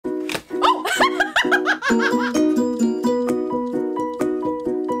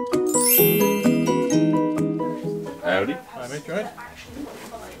alright?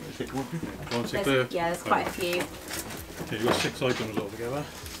 Yeah, there's quite a few. Okay, you've got 6 items altogether.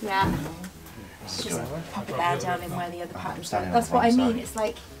 Yeah. Just pop it there, darling, where the other patterns are. That's what I mean. It's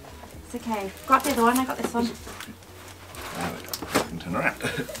like, it's okay. Grab the other one. I got this one. There we go. Turn around.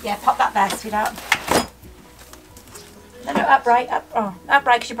 Yeah, pop that there, sweetheart. No, upright.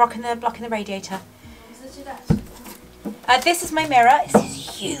 Upright, because you're blocking the radiator. This is my mirror. This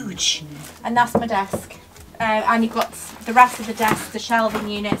is huge, and that's my desk. And you've got the rest of the desk, the shelving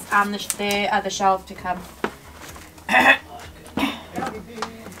units, and the other shelf to come.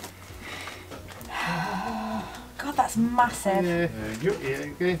 God, that's massive. Yeah,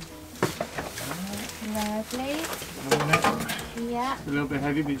 okay. Lovely. Yeah. A little bit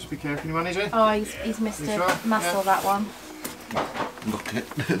heavy, but just be careful you manage it. Oh, he's missed a muscle, that one. Look at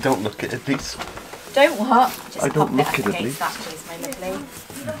it. Don't look at it, please. Don't what? Just I don't look at it, please. please. That, please, my lovely.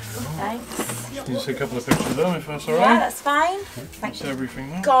 Thanks. Just need to see a couple of pictures though, if that's alright. Yeah, that's fine. Thank That's you. everything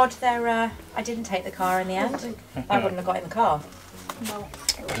now. God, they're. I didn't take the car in the end. I wouldn't have got in the car. No.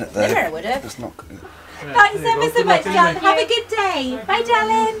 I would have. It's not. Thanks ever so much, darling. Have a good day. Bye,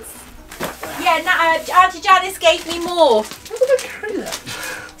 darlings. Yeah, Auntie Janice gave me more. How did I carry that?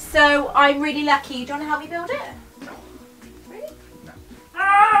 So I'm really lucky. Do you want to help me build it? No. Really? No.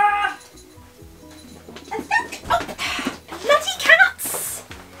 Ah! And look! Oh, bloody cats!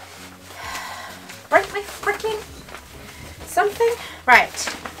 Break my freaking something. Right.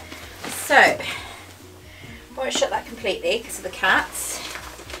 So I won't shut that completely because of the cats.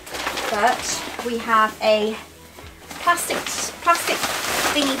 But we have a plastic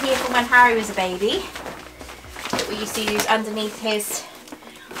thingy here from when Harry was a baby that we used to use underneath his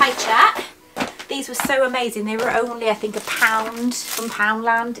high chair. These were so amazing. They were only, I think, £1 from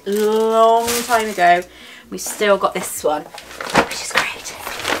Poundland a long time ago. We've still got this one, which is great.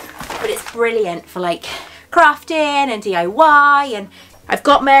 But it's brilliant for like crafting and DIY. And I've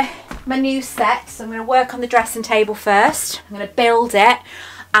got my new set, so I'm going to work on the dressing table first. I'm going to build it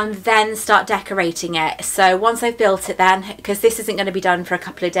and then start decorating it. So once I've built it then, because this isn't going to be done for a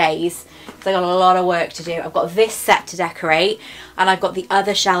couple of days, because I've got a lot of work to do. I've got this set to decorate and I've got the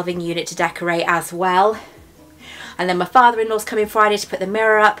other shelving unit to decorate as well. And then my father-in-law's coming Friday to put the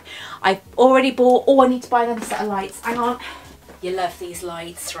mirror up. I've already bought, I need to buy another set of lights. Hang on. You love these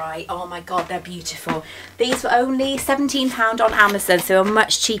lights, right? Oh my God, they're beautiful. These were only £17 on Amazon, so they're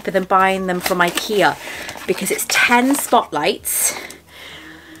much cheaper than buying them from IKEA because it's 10 spotlights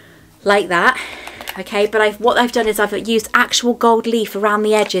like that. Okay, but what I've done is I've used actual gold leaf around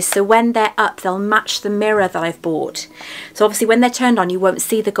the edges, so when they're up they'll match the mirror that I've bought. So obviously when they're turned on you won't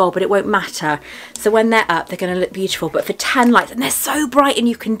see the gold, but it won't matter. So when they're up they're going to look beautiful. But for 10 lights, and they're so bright, and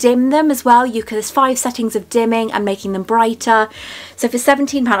you can dim them as well. There's 5 settings of dimming and making them brighter. So for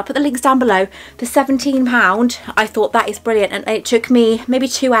 £17, I'll put the links down below. For £17 I thought that is brilliant, and it took me maybe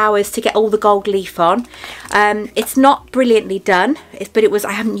 2 hours to get all the gold leaf on. It's not brilliantly done, but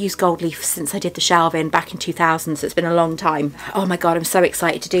I haven't used gold leaf since I did the shelving back in 2000, so it's been a long time. Oh my God, I'm so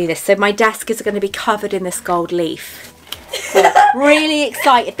excited to do this. So my desk is going to be covered in this gold leaf. So really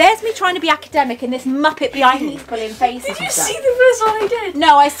excited. There's me trying to be academic and this muppet behind me is pulling faces. Did you see the first one I did?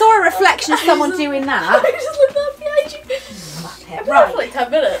 No, I saw a reflection of someone doing that. I just looked up behind you. Muppet, I've been right. for like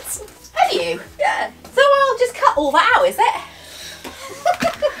 10 minutes. Have you? Yeah. So I'll just cut all that out, is it?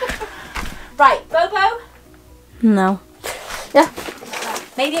 Right, Bobo? No. Yeah.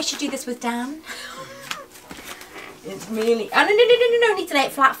 Maybe I should do this with Dan. It's really... Oh, no, need to lay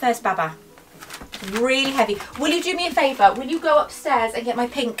it flat first, Baba. Really heavy. Will you do me a favour? Will you go upstairs and get my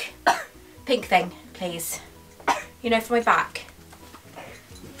pink thing, please? You know, for my back.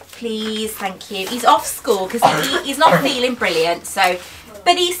 Please, thank you. He's off school because he's not feeling brilliant, so...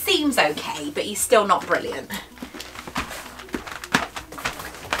 But he seems okay, but he's still not brilliant.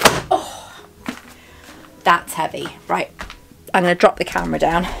 Oh, that's heavy. Right, I'm going to drop the camera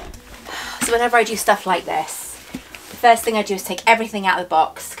down. So whenever I do stuff like this, the first thing I do is take everything out of the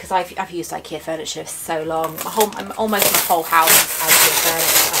box, because I've used IKEA furniture for so long. Almost my whole house is IKEA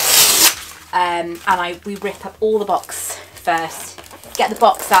furniture. And we rip up all the box first, get the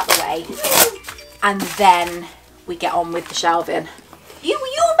box out of the way, and then we get on with the shelving. You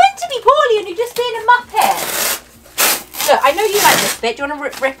were meant to be poorly and you're just being a muppet. Look, I know you like this bit. Do you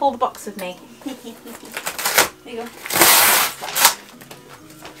want to rip all the box with me? There you go.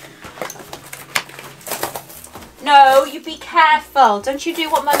 No, you be careful. Don't you do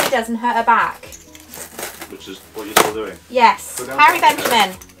what Mummy does and hurt her back. Which is what you're still doing? Yes. Harry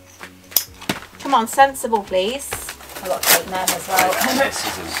Benjamin. Come on, sensible, please. I've got to take them as well. I am the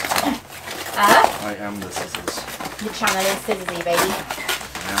scissors. I am the scissors. Your channel is scissorsy, baby.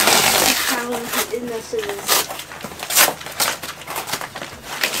 In the scissors.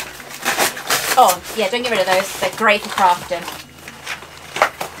 Oh, yeah, don't get rid of those. They're great for crafting.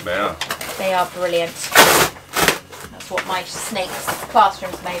 Yeah. They are brilliant. That's what my snake's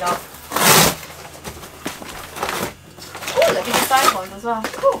classroom's made of. Oh, look at the side ones as well.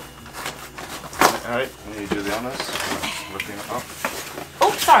 Ooh. Alright, will you do the honours? Looking it up.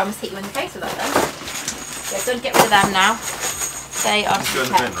 Oh, sorry, I almost hit you in the face with that then. Yeah, don't get rid of them now. They are It's going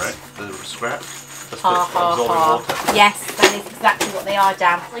in the bin, right? The scrap? Ha ha ha. Yes, that is exactly what they are,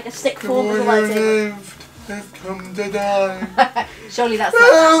 Dan. Like a stick form with a lightsaber. They've come to die. Surely that's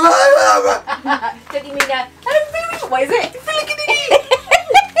like... Don't you mean that? What is it?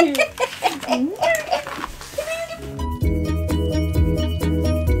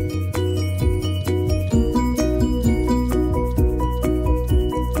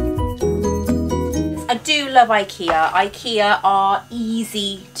 I do love IKEA. IKEA are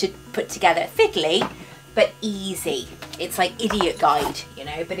easy to put together. Fiddly, but easy. It's like Idiot Guide, you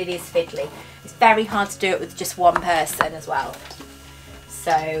know, but it is fiddly. It's very hard to do it with just one person as well.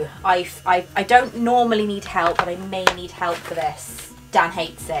 So I don't normally need help, but I may need help for this. Dan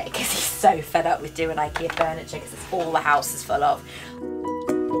hates it because he's so fed up with doing IKEA furniture because it's all the house is full of.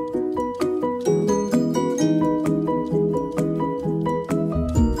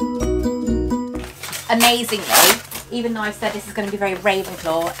 Amazingly, even though I've said this is going to be very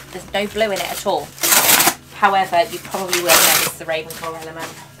Ravenclaw, there's no blue in it at all. However, you probably will notice the Ravenclaw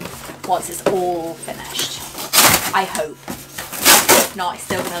element once it's all finished. I hope. If not, it's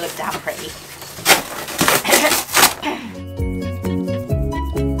still going to look damn pretty.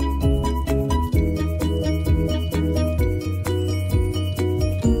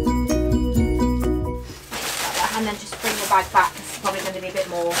 And then just bring your bag back. This is probably going to be a bit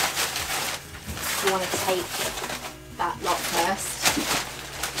more. You want to take that lot first.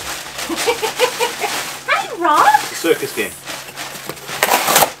 Hey, Rob! Circus game.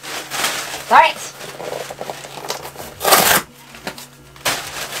 Right.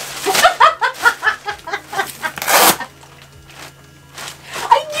 I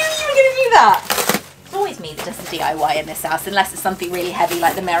knew you were going to do that. It's always me that does the DIY in this house, unless it's something really heavy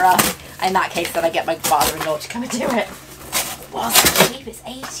like the mirror. In that case, then I get my father-in-law to come and do it. Well, I believe it's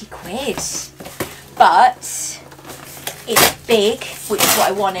 80 quid. But it's big, which is what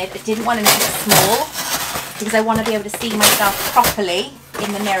I wanted. I didn't want anything small because I want to be able to see myself properly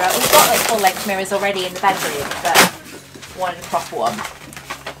in the mirror. We've got like full-length mirrors already in the bedroom, but I wanted a proper one.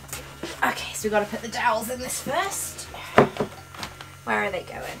 Okay, so we've got to put the dowels in this first. Where are they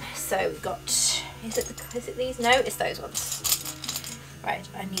going? So we've got, is it these? No, it's those ones. Right,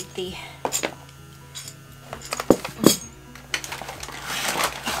 I need the...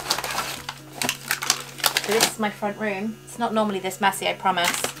 So this is my front room. It's not normally this messy, I promise.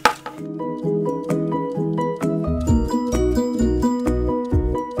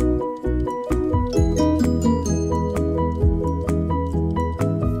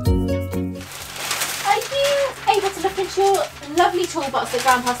 Are you able to look into your lovely toolbox that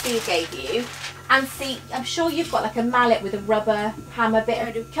Grandpa Steve gave you and see, I'm sure you've got like a mallet with a rubber hammer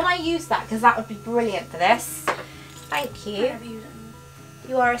bit. Can I use that? Because that would be brilliant for this. Thank you.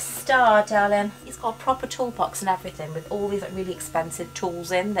 You are a star, darling. He's got a proper toolbox and everything with all these like really expensive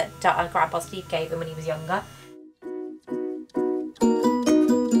tools in that Grandpa Steve gave him when he was younger.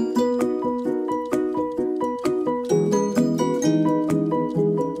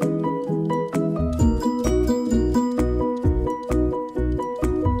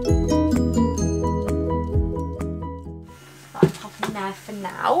 I'll pop in there for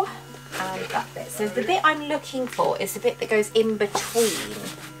now. And that bit. So the bit I'm looking for is the bit that goes in between,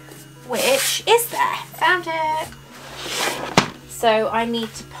 which is there. Found it. So I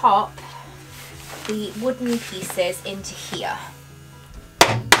need to pop the wooden pieces into here.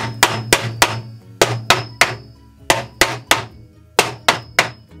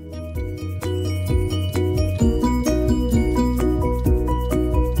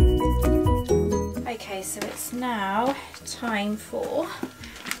 Okay, so it's now time for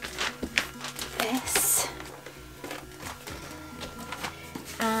this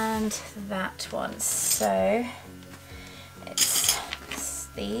and that one. So it's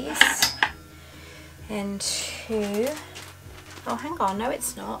these into, oh hang on, no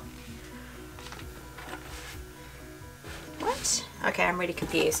it's not. What? Okay, I'm really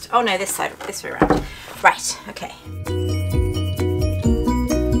confused. Oh no, this side, this way around. Right, okay.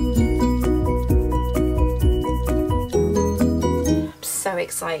 I'm so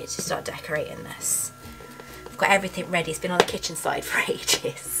excited to start decorating this. I've got everything ready. It's been on the kitchen side for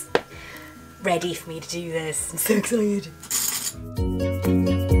ages. Ready for me to do this. I'm so excited.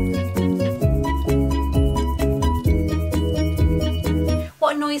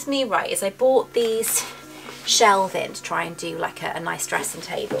 What annoys me, right, is I bought these shelving to try and do like a nice dressing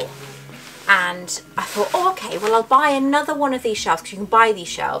table. And I thought, oh, okay, well, I'll buy another one of these shelves, because you can buy these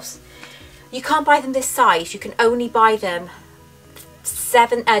shelves. You can't buy them this size. You can only buy them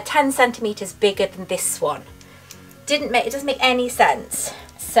 10 centimetres bigger than this one. It doesn't make any sense.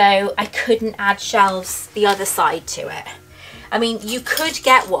 So I couldn't add shelves the other side to it. I mean, you could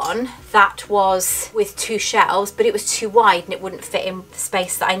get one that was with 2 shelves, but it was too wide and it wouldn't fit in the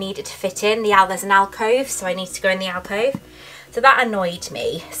space that I needed to fit in. There's an alcove, so I need to go in the alcove. So that annoyed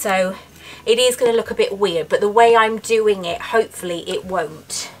me. So it is going to look a bit weird, but the way I'm doing it, hopefully it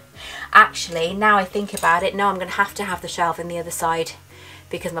won't. Actually, now I think about it, no, I'm going to have the shelf in the other side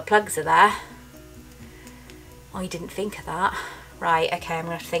because my plugs are there. Oh, you didn't think of that. Right, okay, I'm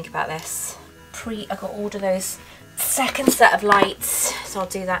going to have to think about this. I've got to order those second set of lights, so I'll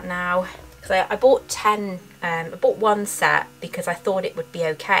do that now. So I bought 10, I bought one set because I thought it would be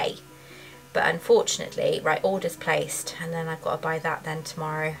okay. But unfortunately, right, order's placed, and then I've got to buy that then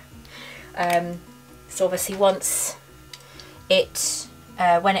tomorrow. So obviously once it,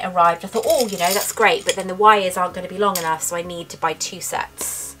 when it arrived, I thought, oh, you know, that's great, but then the wires aren't going to be long enough, so I need to buy 2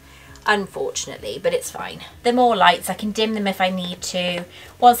 sets, unfortunately, but it's fine. The more lights, I can dim them if I need to.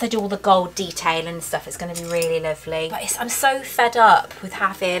 Once I do all the gold detail and stuff, it's going to be really lovely. But I'm so fed up with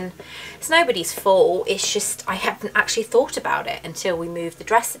having, it's nobody's fault, it's just I haven't actually thought about it until we moved the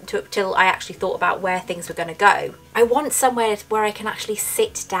dress, till I actually thought about where things were going to go. I want somewhere where I can actually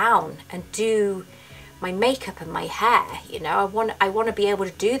sit down and do my makeup and my hair, you know. I want to be able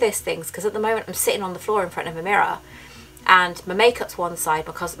to do these things, because at the moment I'm sitting on the floor in front of a mirror and my makeup's one side,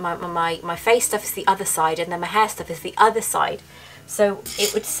 because my face stuff is the other side, and then my hair stuff is the other side. So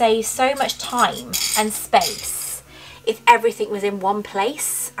it would save so much time and space if everything was in one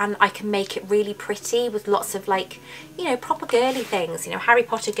place, and I can make it really pretty with lots of, like, you know, proper girly things, you know, Harry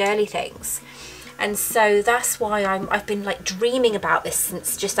Potter girly things. And so that's why I've been like dreaming about this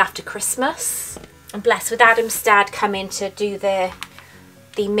since just after Christmas. And blessed with Adam's dad coming to do the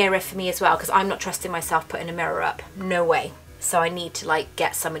mirror for me as well, because I'm not trusting myself putting a mirror up. No way. So I need to like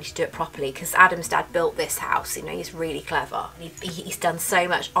get somebody to do it properly, because Adam's dad built this house, you know, he's really clever. He's done so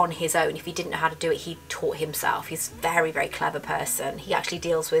much on his own. If he didn't know how to do it, he taught himself. He's a very, very clever person. He actually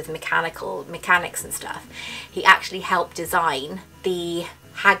deals with mechanics and stuff. He actually helped design the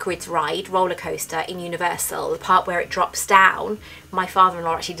Hagrid's ride roller coaster in Universal, the part where it drops down. My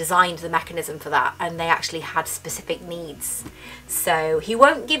father-in-law actually designed the mechanism for that, and they actually had specific needs. So he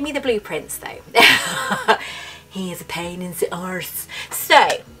won't give me the blueprints though. He is a pain in the arse. So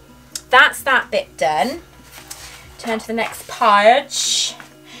that's that bit done. Turn to the next page.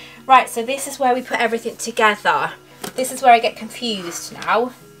 Right, so this is where we put everything together. This is where I get confused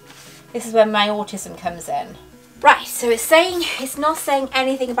now. This is where my autism comes in. Right, so it's not saying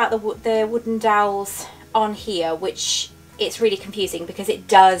anything about the wooden dowels on here, which it's really confusing because it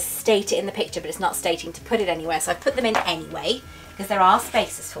does state it in the picture, but it's not stating to put it anywhere. So I put them in anyway because there are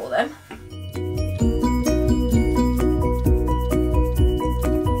spaces for them.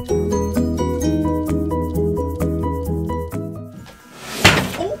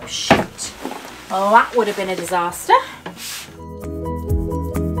 Oh shit! Well, that would have been a disaster.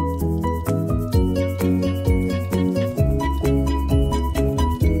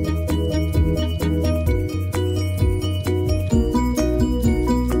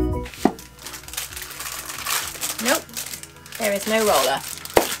 There is no roller.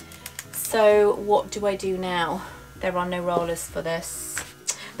 So what do I do now? There are no rollers for this.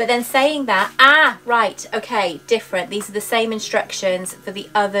 But then saying that, right, okay, different. These are the same instructions for the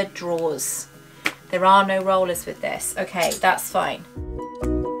other drawers. There are no rollers with this. Okay, that's fine.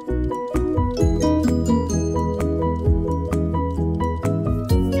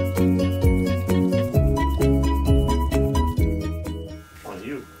 Well,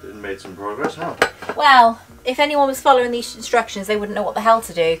 you made some progress, huh? Well, if anyone was following these instructions, they wouldn't know what the hell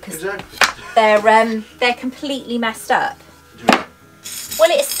to do, because exactly. they're completely messed up.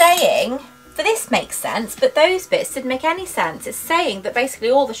 Well, it's saying, for this makes sense, but those bits didn't make any sense. It's saying that basically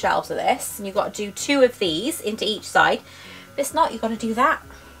all the shelves are this, and you've got to do 2 of these into each side. But it's not, you've got to do that.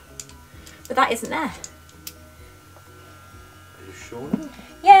 But that isn't there. Are you sure now?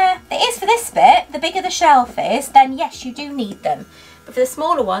 Yeah, it is for this bit. The bigger the shelf is, then yes, you do need them. But for the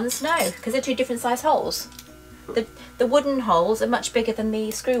smaller ones, no, because they're 2 different size holes. The wooden holes are much bigger than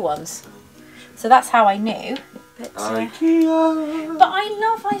the screw ones. So that's how I knew. But, IKEA! But I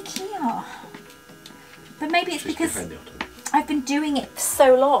love IKEA. But maybe it's because I've been doing it for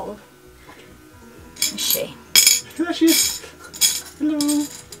so long. Is she? There she is. Hello.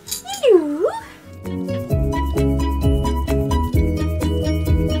 Hello.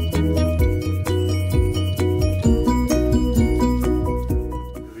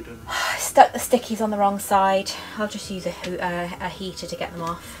 stuck the stickies on the wrong side. I'll just use a heater to get them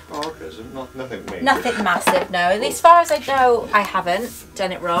off. Oh, okay, so nothing major. Nothing massive, no. As far as I know, I haven't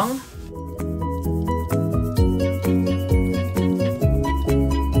done it wrong.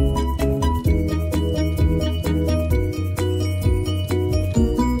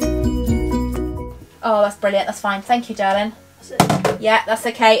 Oh, that's brilliant. That's fine. Thank you, darling. That's it. Yeah, that's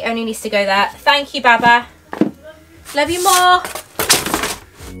okay. Only needs to go there. Thank you, Baba. Love you more.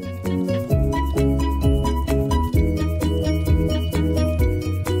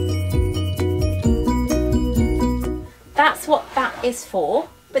 That's what that is for.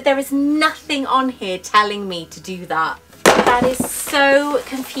 But there is nothing on here telling me to do that. That is so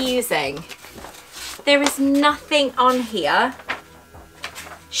confusing. There is nothing on here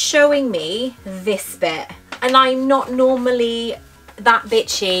showing me this bit, and I'm not normally that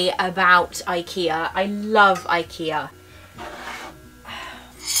bitchy about IKEA. I love IKEA.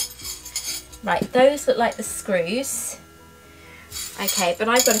 Right, those look like the screws. Okay, but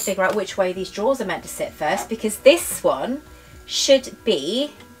I've got to figure out which way these drawers are meant to sit first, because this one should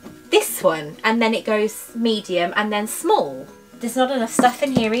be this one, and then it goes medium and then small. There's not enough stuff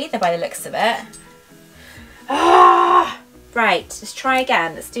in here either by the looks of it. Ah! Right, let's try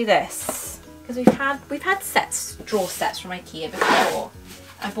again. Let's do this, because we've had drawer sets from IKEA before.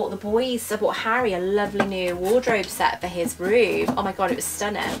 I bought Harry a lovely new wardrobe set for his room. Oh my god, it was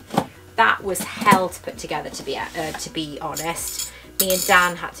stunning. That was hell to put together, to be honest. Me and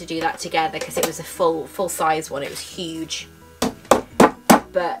Dan had to do that together because it was a full size one. It was huge.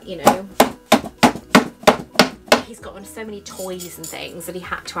 But you know, he's got so many toys and things that he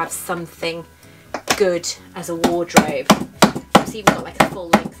had to have something good as a wardrobe. It's even got like a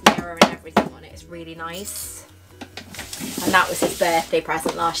full-length mirror and everything on it. It's really nice. And that was his birthday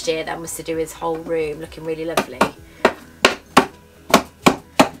present last year. Then was to do his whole room looking really lovely.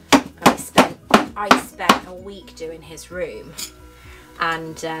 I spent a week doing his room,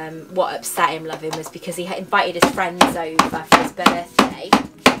 and what upset him, love him, was because he had invited his friends over for his birthday,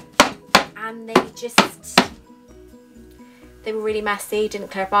 and they were really messy, didn't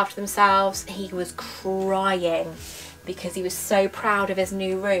clear up after themselves. He was crying because he was so proud of his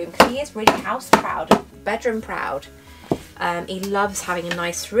new room, because he is really house proud, bedroom proud. He loves having a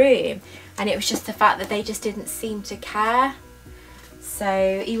nice room, and it was just the fact that they just didn't seem to care.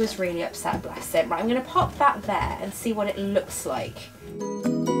 So he was really upset, bless him. Right, I'm going to pop that there and see what it looks like.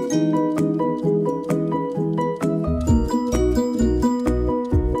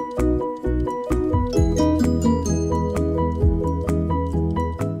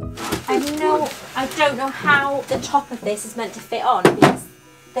 I don't know how the top of this is meant to fit on, because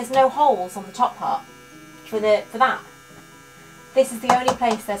there's no holes on the top part for that. This is the only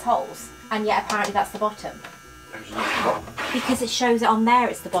place there's holes, and yet apparently that's the bottom. Because it shows it on there,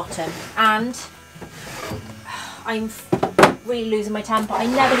 it's the bottom. And I'm really losing my temper. I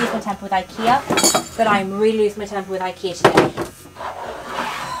never lose my temper with IKEA, but I'm really losing my temper with IKEA today.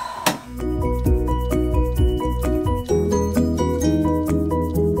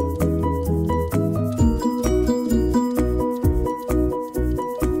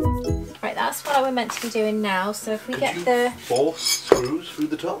 Right, that's what we're meant to be doing now. So if we get the force screws through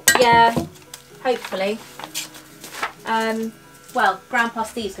the top? Yeah, hopefully. Well, Grandpa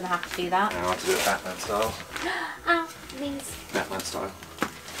Steve's going to have to do that. Now I have to do it Batman style. Ow, please. Batman style.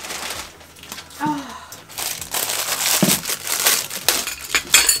 Oh.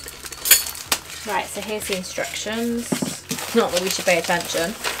 Right, so here's the instructions. Not that we should pay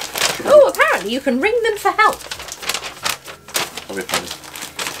attention. Oh, apparently you can ring them for help. That'll be fun.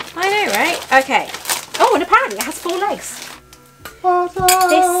 I know, right? Okay. Oh, and apparently it has 4 legs.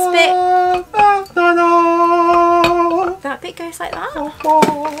 This bit... That bit goes like that. Is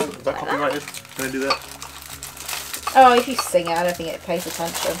that copyrighted? Can I do that? Oh, if you sing it, I don't think it pays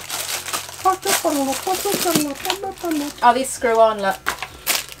attention. Oh, these screw on, look.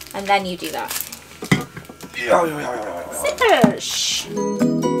 And then you do that. Sit-ish. The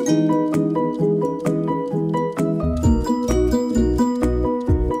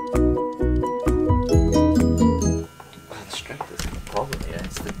strength isn't the problem here.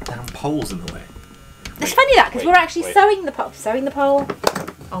 It's the damn poles in the way. It's funny that, because we're actually sewing the pole.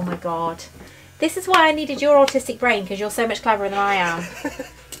 Oh my god. This is why I needed your autistic brain, because you're so much cleverer than I am.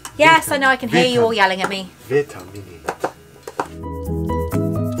 Yes, I know, I can hear you all yelling at me. Vitamini.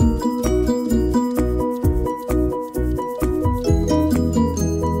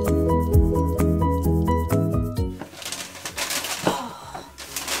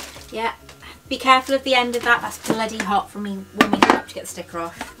 Yeah, be careful of the end of that. That's bloody hot from me warming it up to get the sticker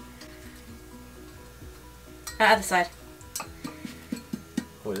off. Other side.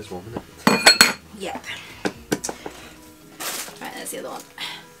 Oh, it is warm, isn't it? Yep. Right, there's the other one.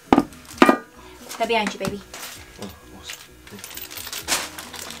 They're behind you, baby. Oh,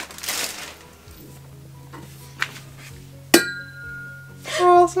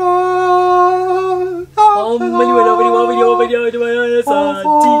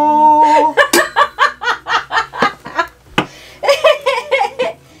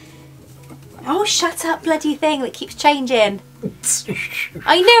 Oh, shut up, bloody thing that keeps changing.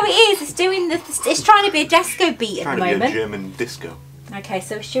 I know it is. It's doing the. It's trying to be a disco beat at the moment. Trying to be a German disco. Okay,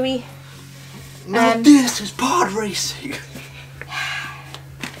 so should we? No, this is pod racing.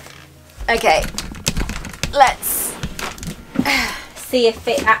 Okay, let's see if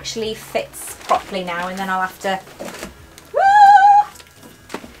it actually fits properly now, and then I'll have to.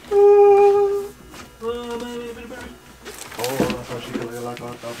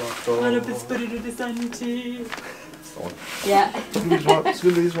 Yeah.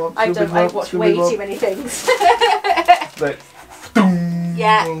 I watch way too many things.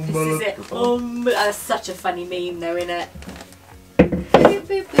 Yeah, this is it. That's such a funny meme though, isn't it? Boop,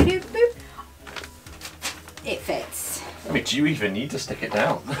 boop, boop, boop. It fits. I mean, do you even need to stick it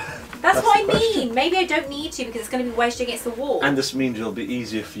down? That's what I mean. Maybe I don't need to because it's going to be wedged against the wall. And this means it'll be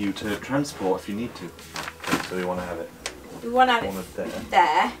easier for you to transport if you need to. So we want to have it. We want to have it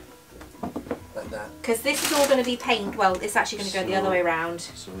there. Like that. Because this is all going to be painted. Well, it's actually going to go the other way around.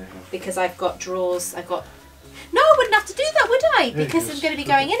 So we have Because I've got drawers. I've got. No, I wouldn't have to do that, would I? Because I'm going to be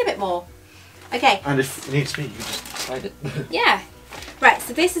going in a bit more. Okay. And if it needs to be, you can just slide it. Yeah. Right,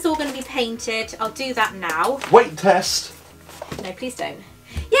 so this is all going to be painted. I'll do that now. Weight test. No, please don't.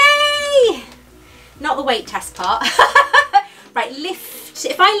 Yay! Not the weight test part. Right, lift.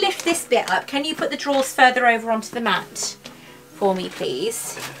 If I lift this bit up, can you put the drawers further over onto the mat for me,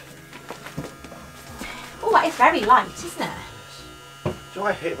 please? Oh, that is very light, isn't it? Do you know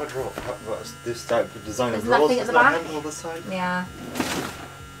I hate my drawer? This type of design There's of drawers. nothing at the back? Handle this side. Yeah.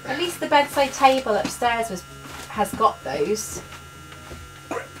 At least the bedside table upstairs has got those.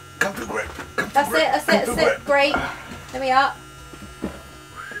 Grip. Come to grip. That's it. Great. There we are.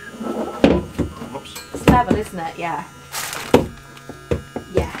 Whoops. It's level, isn't it? Yeah.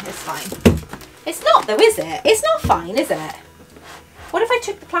 Yeah, it's fine. It's not though, is it? It's not fine, is it? What if I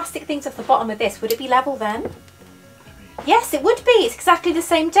took the plastic things off the bottom of this? Would it be level then? Yes, it would be. It's exactly the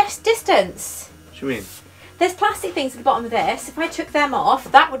same distance. What do you mean? There's plastic things at the bottom of this. If I took them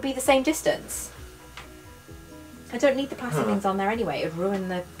off, that would be the same distance. I don't need the plastic things on there anyway. It would ruin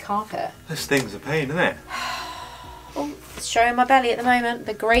the carpet. This thing's a pain, isn't it? Oh, it's showing my belly at the moment.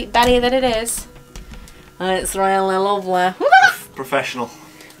 The great belly that it is. It's really lovely. Professional.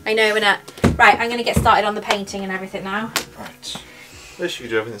 I know, innit? Right, I'm going to get started on the painting and everything now. Right. This you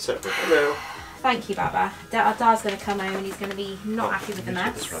can do everything separate. Hello. Thank you, Baba. Our dad's going to come home and he's going to be not happy with the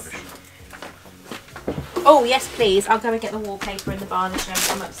mess. This rubbish. Oh, yes, please. I'll go and get the wallpaper and the varnish and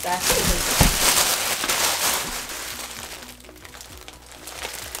come upstairs.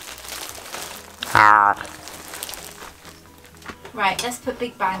 Right, let's put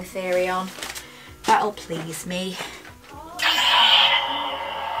Big Bang Theory on. That'll please me.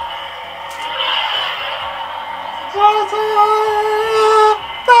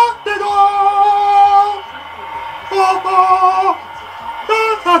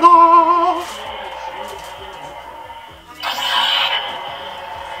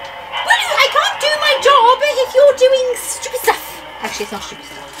 I can't do my job if you're doing stupid stuff. Actually, it's not stupid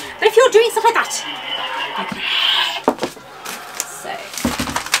stuff. But if you're doing stuff like that. Okay. So.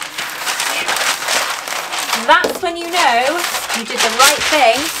 That's when you know you did the right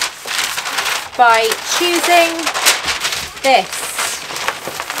thing by choosing this.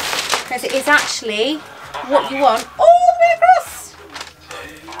 Because it is actually what you want all the way across.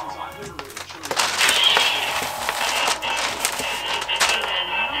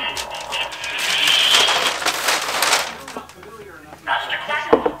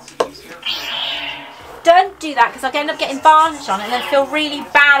 Don't do that because I'll end up getting varnish on it and then feel really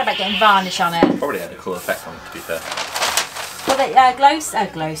bad about getting varnish on it. Probably had a cool effect on it, to be fair. Well, the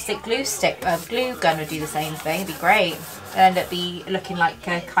glue gun would do the same thing. It'd be great. It'd end up looking like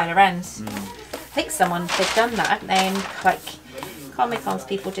Kylo Ren's. I think they've done that, haven't they? And like Comic Cons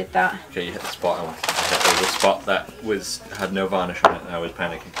people did that. Okay, you hit the spot. I hit the spot that had no varnish on it, and I was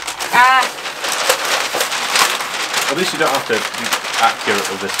panicking. Ah. At least you don't have to be accurate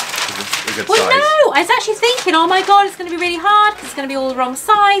with this. A good Well, size. no, I was actually thinking, oh my god, it's going to be really hard because it's going to be all the wrong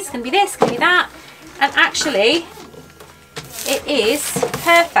size. It's going to be this, it's going to be that, and actually, it is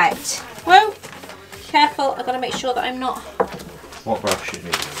perfect. Whoa, careful! I've got to make sure that I'm not. What brush you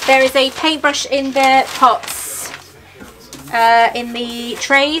need? There is a paintbrush in the pots. in the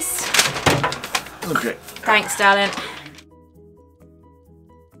trays. Okay. Thanks, darling.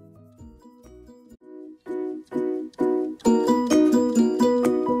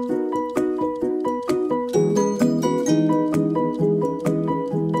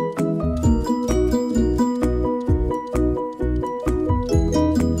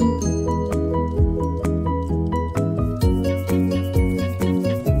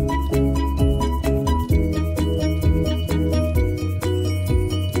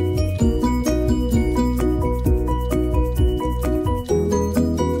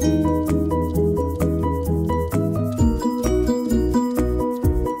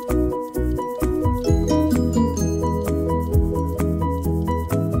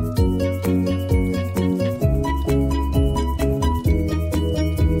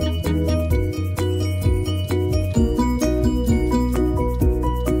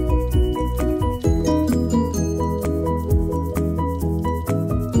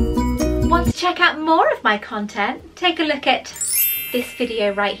 Want to check out more of my content? Take a look at this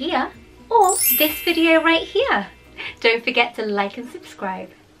video right here or this video right here. Don't forget to like and subscribe.